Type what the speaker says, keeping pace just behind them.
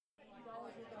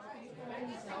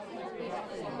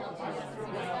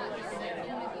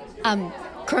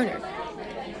Kroner.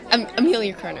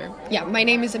 Amelia Kroner. Yeah, my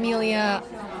name is Amelia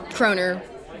Kroner.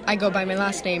 I go by my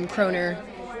last name, Kroner.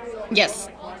 Yes.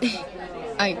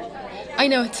 I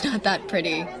know it's not that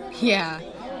pretty. Yeah.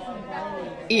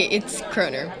 It's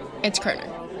Kroner. It's Kroner.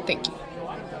 Thank you.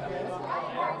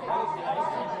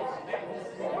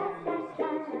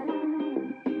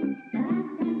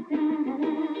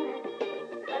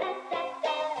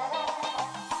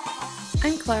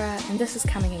 I'm Clara, and this is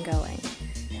Coming and Going.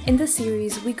 In this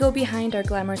series, we go behind our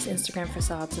glamorous Instagram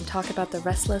facades and talk about the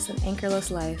restless and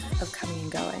anchorless life of coming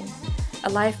and going. A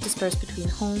life dispersed between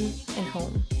home and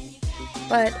home.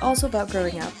 But also about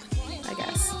growing up, I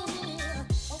guess.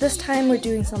 This time we're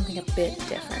doing something a bit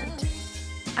different.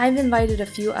 I've invited a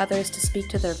few others to speak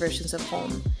to their versions of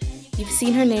home. You've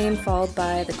seen her name followed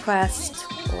by The Quest,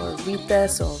 or Read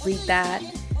This, or Read That.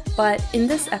 But in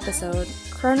this episode,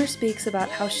 Kroner speaks about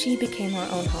how she became her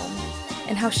own home,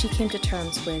 and how she came to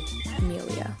terms with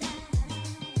Amelia.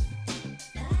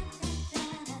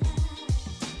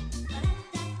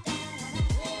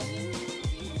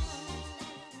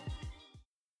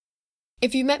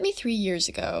 If you met me 3 years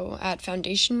ago at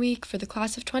Foundation Week for the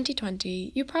class of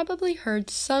 2020, you probably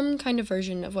heard some kind of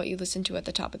version of what you listened to at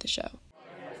the top of the show.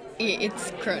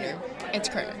 It's Kroner. It's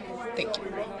Kroner. Thank you.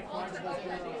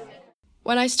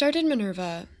 When I started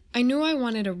Minerva, I knew I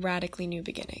wanted a radically new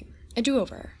beginning, a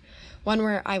do-over, one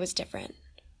where I was different,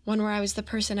 one where I was the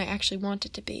person I actually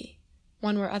wanted to be,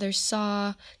 one where others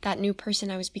saw that new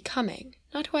person I was becoming,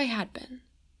 not who I had been.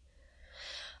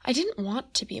 I didn't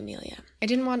want to be Amelia. I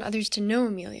didn't want others to know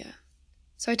Amelia,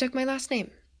 so I took my last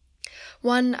name,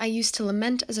 one I used to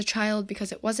lament as a child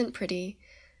because it wasn't pretty,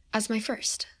 as my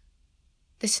first.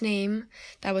 This name,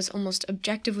 that was almost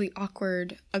objectively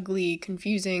awkward, ugly,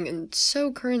 confusing, and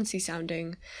so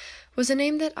currency-sounding, was a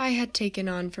name that I had taken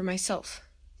on for myself.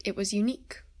 It was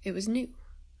unique. It was new.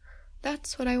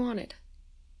 That's what I wanted.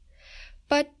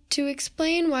 But to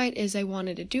explain why it is I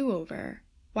wanted a do-over,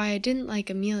 why I didn't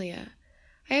like Amelia,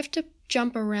 I have to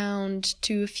jump around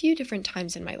to a few different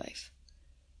times in my life.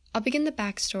 I'll begin the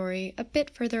backstory a bit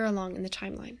further along in the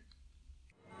timeline.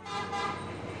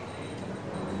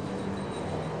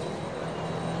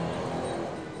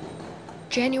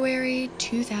 January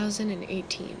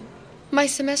 2018. My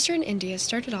semester in India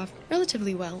started off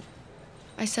relatively well.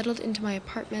 I settled into my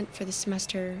apartment for the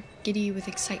semester, giddy with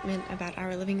excitement about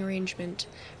our living arrangement,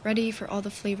 ready for all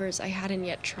the flavors I hadn't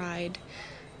yet tried,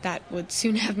 that would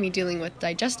soon have me dealing with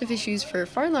digestive issues for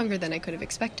far longer than I could have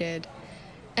expected,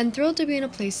 and thrilled to be in a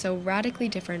place so radically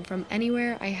different from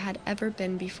anywhere I had ever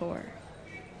been before.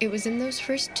 It was in those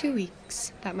first 2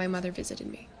 weeks that my mother visited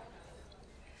me.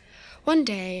 One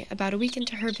day, about a week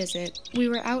into her visit, we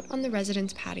were out on the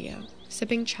residence patio,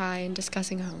 sipping chai and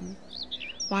discussing home.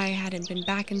 Why I hadn't been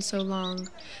back in so long,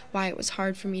 why it was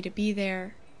hard for me to be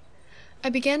there. I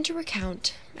began to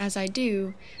recount, as I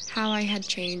do, how I had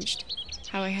changed,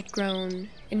 how I had grown,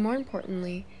 and more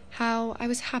importantly, how I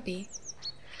was happy.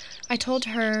 I told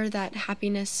her that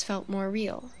happiness felt more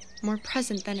real, more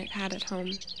present than it had at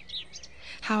home.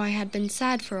 How I had been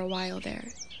sad for a while there.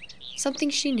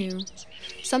 Something she knew,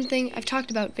 something I've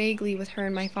talked about vaguely with her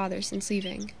and my father since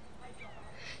leaving.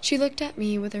 She looked at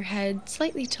me with her head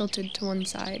slightly tilted to one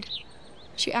side.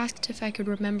 She asked if I could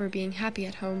remember being happy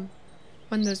at home,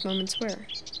 when those moments were.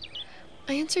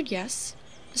 I answered yes.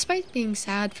 Despite being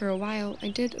sad for a while, I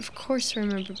did of course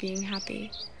remember being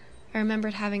happy. I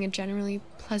remembered having a generally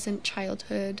pleasant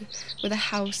childhood, with a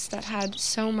house that had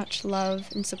so much love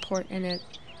and support in it.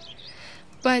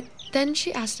 But then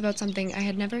she asked about something I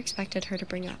had never expected her to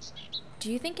bring up.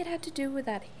 Do you think it had to do with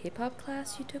that hip-hop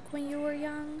class you took when you were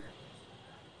young?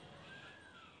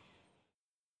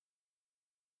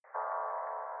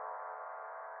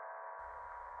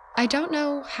 I don't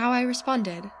know how I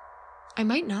responded. I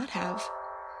might not have.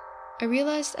 I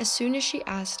realized as soon as she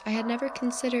asked I had never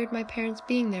considered my parents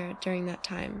being there during that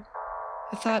time.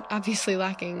 A thought obviously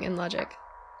lacking in logic.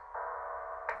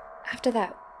 After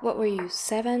that, what were you,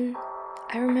 7?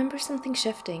 I remember something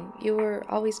shifting. You were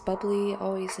always bubbly,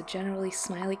 always a generally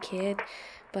smiley kid,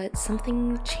 but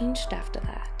something changed after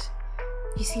that.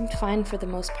 You seemed fine for the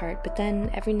most part, but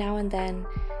then every now and then,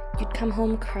 you'd come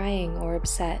home crying or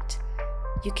upset.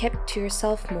 You kept to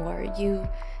yourself more. You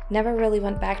never really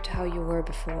went back to how you were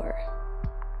before.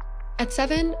 At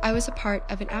 7, I was a part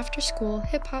of an after-school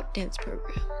hip-hop dance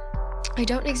program. I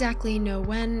don't exactly know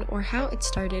when or how it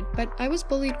started, but I was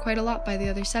bullied quite a lot by the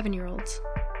other 7-year-olds.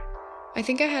 I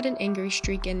think I had an angry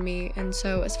streak in me, and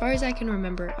so as far as I can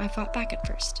remember, I fought back at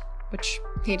first, which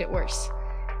made it worse.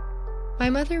 My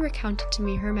mother recounted to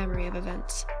me her memory of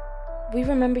events. We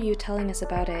remember you telling us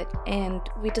about it, and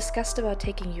we discussed about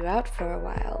taking you out for a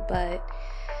while, but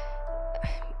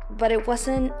it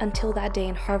wasn't until that day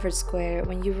in Harvard Square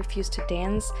when you refused to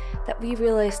dance that we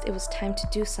realized it was time to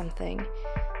do something.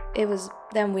 It was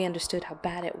then we understood how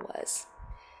bad it was.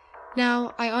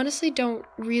 Now, I honestly don't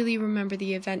really remember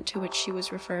the event to which she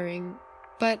was referring,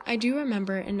 but I do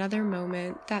remember another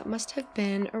moment that must have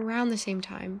been around the same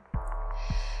time.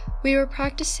 We were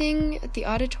practicing at the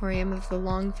auditorium of the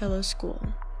Longfellow School,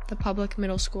 the public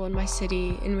middle school in my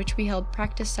city, in which we held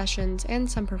practice sessions and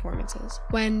some performances,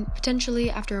 when,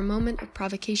 potentially after a moment of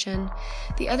provocation,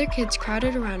 the other kids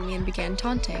crowded around me and began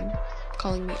taunting,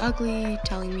 calling me ugly,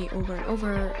 telling me over and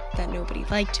over that nobody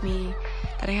liked me,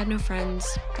 that I had no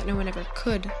friends, that no one ever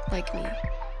could like me.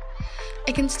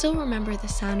 I can still remember the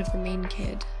sound of the main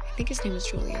kid, I think his name was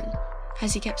Julian,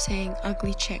 as he kept saying,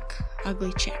 "Ugly chick,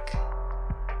 ugly chick."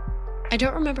 I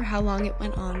don't remember how long it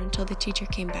went on until the teacher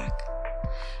came back.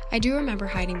 I do remember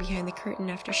hiding behind the curtain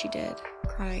after she did,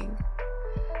 crying.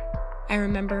 I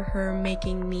remember her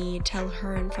making me tell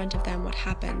her in front of them what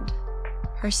happened,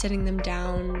 her sitting them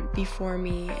down before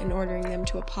me and ordering them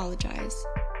to apologize.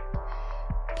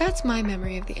 That's my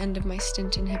memory of the end of my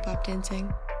stint in hip-hop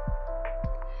dancing.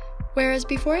 Whereas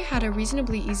before I had a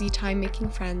reasonably easy time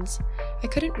making friends, I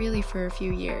couldn't really for a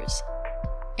few years.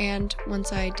 And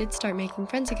once I did start making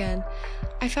friends again,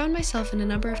 I found myself in a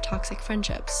number of toxic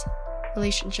friendships.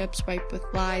 Relationships ripe with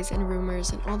lies and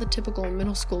rumors and all the typical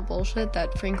middle school bullshit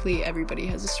that frankly everybody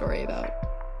has a story about.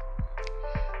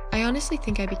 I honestly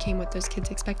think I became what those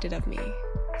kids expected of me.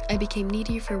 I became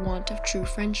needy for want of true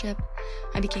friendship.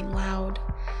 I became loud.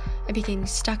 I became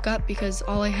stuck up because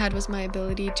all I had was my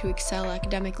ability to excel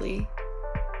academically.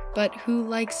 But who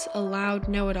likes a loud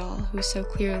know-it-all who's so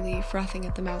clearly frothing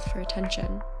at the mouth for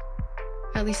attention?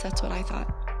 At least that's what I thought.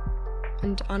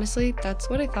 And honestly, that's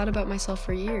what I thought about myself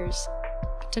for years,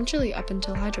 potentially up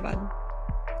until Hyderabad.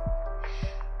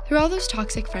 Through all those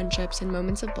toxic friendships and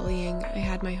moments of bullying, I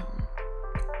had my home.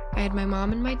 I had my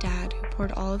mom and my dad who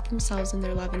poured all of themselves and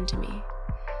their love into me.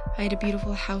 I had a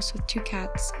beautiful house with 2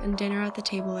 cats and dinner at the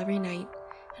table every night,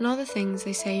 and all the things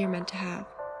they say you're meant to have.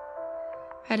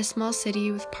 I had a small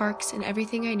city with parks and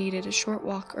everything I needed a short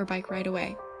walk or bike ride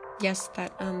away. Yes,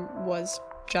 that was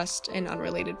just an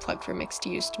unrelated plug for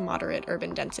mixed-use to moderate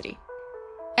urban density.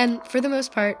 And for the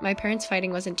most part, my parents'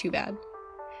 fighting wasn't too bad.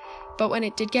 But when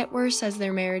it did get worse as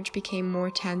their marriage became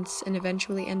more tense and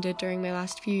eventually ended during my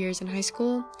last few years in high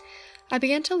school, I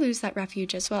began to lose that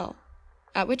refuge as well,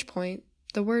 at which point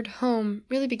the word home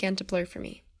really began to blur for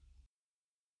me.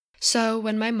 So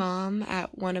when my mom,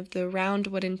 at one of the round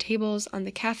wooden tables on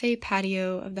the cafe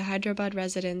patio of the Hyderabad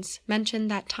residence, mentioned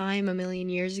that time a million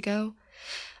years ago,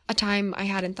 a time I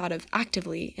hadn't thought of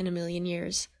actively in a million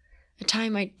years, a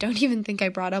time I don't even think I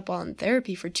brought up while in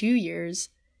therapy for 2 years,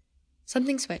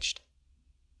 something switched.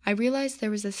 I realized there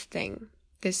was this thing,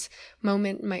 this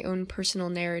moment in my own personal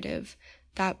narrative,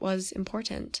 that was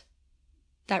important,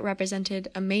 that represented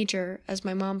a major, as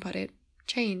my mom put it,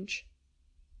 change.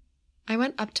 I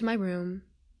went up to my room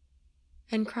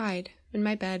and cried in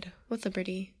my bed with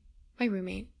Liberty, my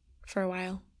roommate, for a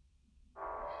while.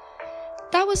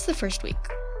 That was the first week,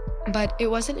 but it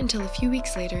wasn't until a few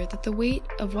weeks later that the weight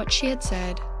of what she had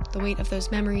said, the weight of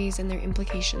those memories and their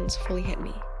implications fully hit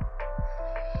me.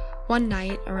 One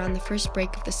night, around the first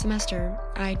break of the semester,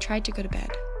 I tried to go to bed.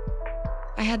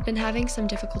 I had been having some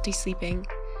difficulty sleeping,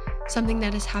 something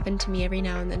that has happened to me every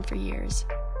now and then for years.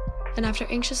 And after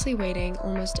anxiously waiting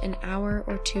almost an hour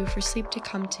or 2 for sleep to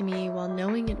come to me while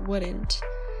knowing it wouldn't,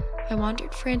 I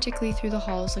wandered frantically through the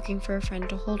halls looking for a friend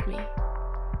to hold me.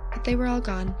 But they were all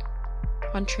gone,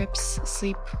 on trips,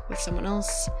 asleep with someone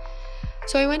else.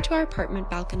 So I went to our apartment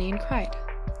balcony and cried,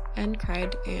 and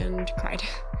cried, and cried.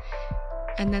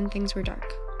 And then things were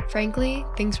dark. Frankly,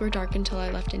 things were dark until I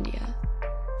left India.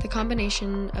 The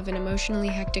combination of an emotionally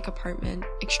hectic apartment,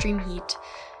 extreme heat,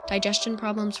 digestion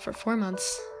problems for 4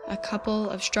 months, a couple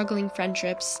of struggling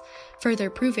friendships, further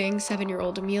proving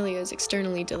 7-year-old Amelia's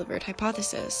externally delivered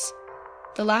hypothesis,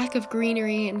 the lack of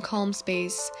greenery and calm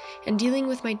space, and dealing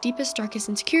with my deepest, darkest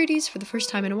insecurities for the first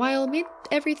time in a while made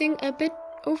everything a bit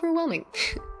overwhelming.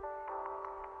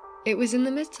 It was in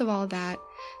the midst of all that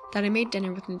I made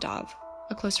dinner with Nadav,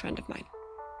 a close friend of mine.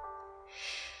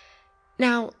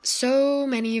 Now, so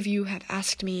many of you have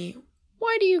asked me,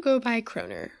 why do you go by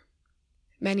Kroner?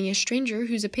 Many a stranger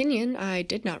whose opinion I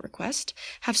did not request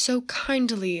have so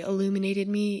kindly illuminated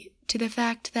me to the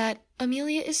fact that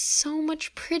Amelia is so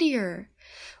much prettier.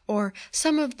 Or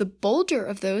some of the bolder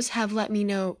of those have let me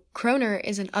know Kroner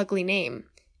is an ugly name.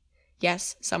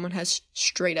 Yes, someone has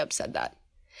straight up said that.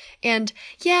 And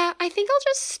yeah, I think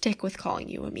I'll just stick with calling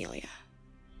you Amelia.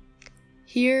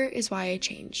 Here is why I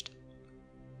changed.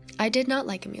 I did not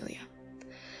like Amelia.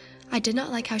 I did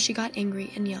not like how she got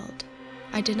angry and yelled.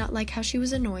 I did not like how she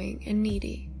was annoying and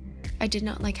needy. I did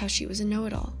not like how she was a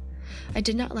know-it-all. I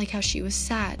did not like how she was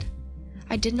sad.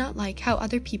 I did not like how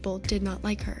other people did not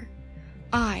like her.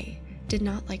 I did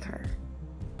not like her.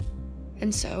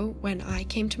 And so, when I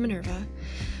came to Minerva,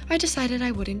 I decided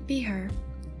I wouldn't be her.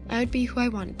 I would be who I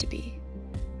wanted to be.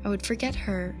 I would forget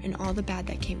her and all the bad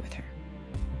that came with her.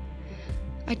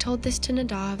 I told this to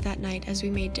Nadav that night as we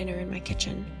made dinner in my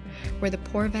kitchen, where the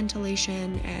poor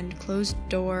ventilation and closed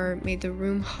door made the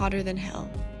room hotter than hell.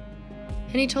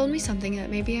 And he told me something that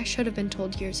maybe I should have been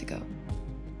told years ago.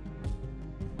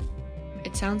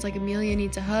 It sounds like Amelia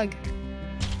needs a hug.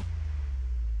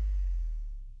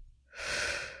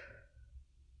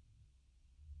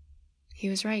 He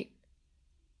was right.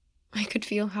 I could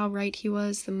feel how right he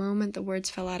was the moment the words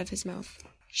fell out of his mouth.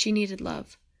 She needed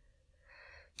love.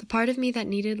 The part of me that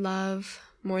needed love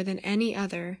more than any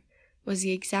other was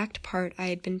the exact part I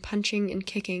had been punching and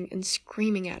kicking and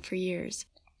screaming at for years.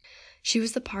 She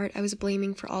was the part I was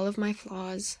blaming for all of my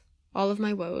flaws, all of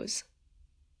my woes.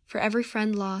 For every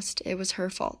friend lost, it was her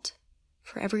fault.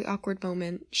 For every awkward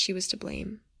moment, she was to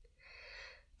blame.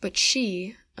 But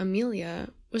she, Amelia,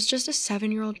 was just a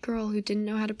 7-year-old girl who didn't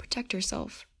know how to protect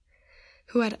herself,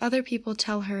 who had other people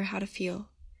tell her how to feel,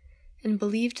 and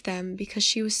believed them because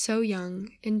she was so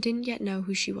young and didn't yet know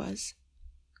who she was,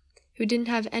 who didn't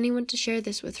have anyone to share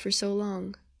this with for so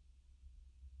long.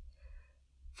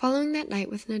 Following that night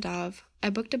with Nadav, I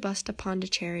booked a bus to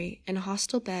Pondicherry and a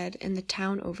hostel bed in the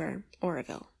town over,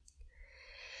 Oroville.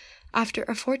 After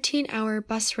a 14-hour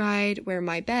bus ride where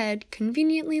my bed,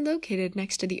 conveniently located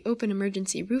next to the open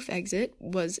emergency roof exit,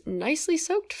 was nicely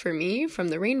soaked for me from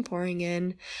the rain pouring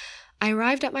in, I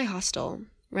arrived at my hostel,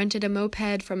 rented a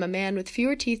moped from a man with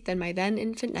fewer teeth than my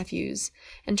then-infant nephews,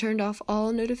 and turned off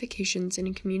all notifications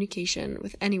and communication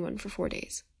with anyone for 4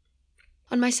 days.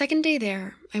 On my second day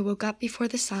there, I woke up before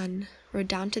the sun, rode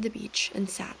down to the beach, and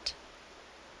sat.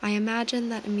 I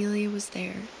imagined that Amelia was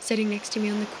there, sitting next to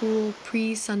me on the cool,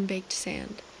 pre-sun-baked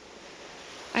sand.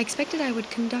 I expected I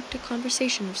would conduct a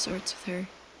conversation of sorts with her,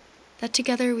 that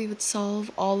together we would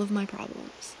solve all of my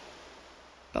problems.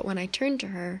 But when I turned to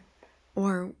her,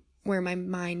 or where my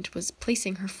mind was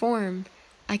placing her form,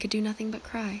 I could do nothing but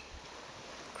cry.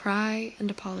 Cry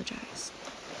and apologize,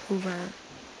 over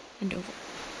and over.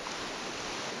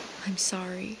 I'm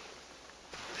sorry.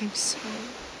 I'm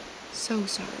so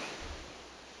sorry.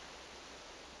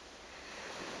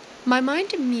 My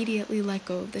mind immediately let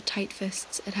go of the tight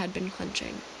fists it had been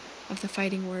clenching, of the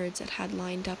fighting words it had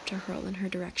lined up to hurl in her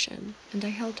direction, and I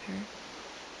held her.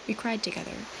 We cried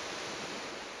together.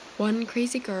 One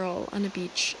crazy girl on a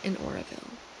beach in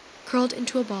Oroville, curled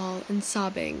into a ball and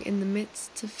sobbing in the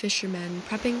midst of fishermen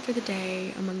prepping for the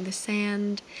day among the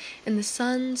sand, and the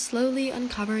sun slowly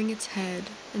uncovering its head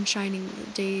and shining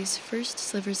the day's first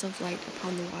slivers of light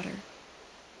upon the water.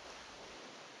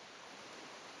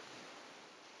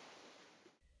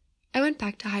 I went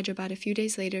back to Hyderabad a few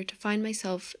days later to find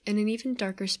myself in an even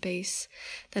darker space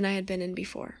than I had been in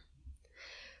before.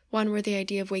 One where the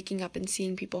idea of waking up and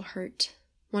seeing people hurt.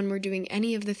 One where doing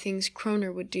any of the things Kroner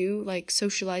would do, like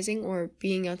socializing or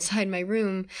being outside my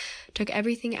room, took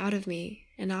everything out of me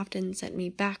and often sent me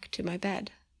back to my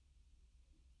bed.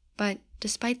 But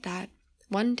despite that,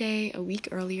 one day a week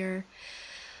earlier,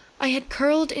 I had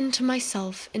curled into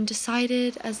myself and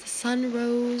decided as the sun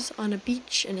rose on a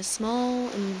beach in a small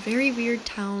and very weird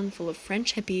town full of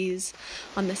French hippies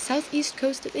on the southeast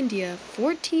coast of India,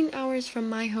 14 hours from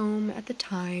my home at the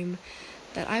time,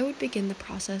 that I would begin the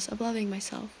process of loving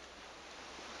myself.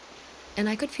 And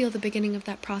I could feel the beginning of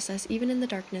that process even in the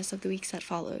darkness of the weeks that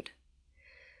followed.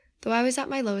 Though I was at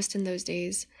my lowest in those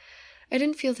days, I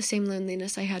didn't feel the same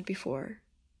loneliness I had before.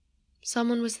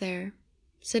 Someone was there,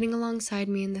 sitting alongside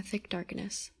me in the thick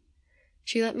darkness.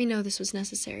 She let me know this was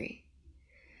necessary,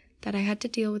 that I had to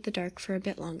deal with the dark for a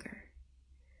bit longer,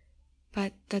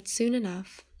 but that soon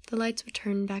enough the lights would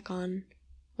turn back on,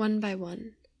 one by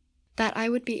one, that I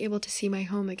would be able to see my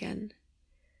home again,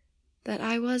 that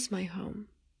I was my home,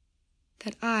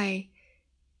 that I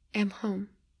am home.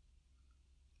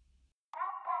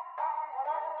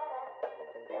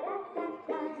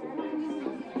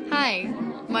 Hi,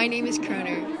 my name is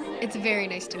Kroner. It's very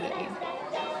nice to meet you.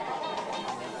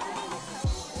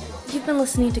 You've been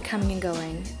listening to Coming and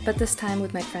Going, but this time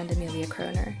with my friend Amelia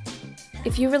Kroner.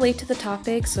 If you relate to the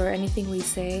topics or anything we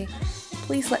say,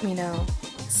 please let me know.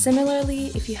 Similarly,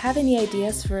 if you have any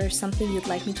ideas for something you'd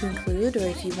like me to include, or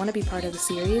if you want to be part of the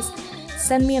series,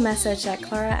 send me a message at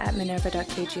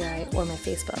clara@minerva.kgi or my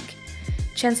Facebook.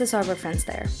 Chances are we're friends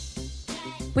there.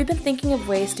 We've been thinking of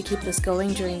ways to keep this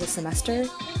going during the semester,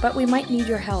 but we might need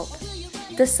your help.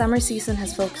 This summer season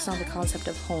has focused on the concept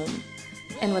of home,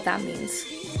 and what that means.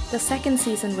 The second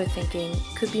season, we're thinking,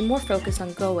 could be more focused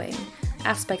on going,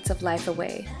 aspects of life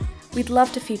away. We'd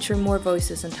love to feature more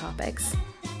voices and topics.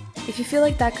 If you feel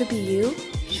like that could be you,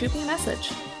 shoot me a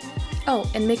message. Oh,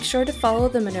 and make sure to follow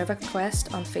the Minerva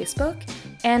Quest on Facebook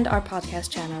and our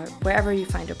podcast channel wherever you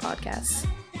find your podcasts.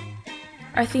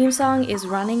 Our theme song is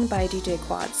Running by DJ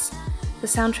Quads. The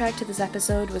soundtrack to this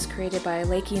episode was created by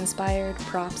Lakey Inspired,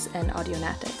 Props, and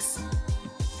Audionatics.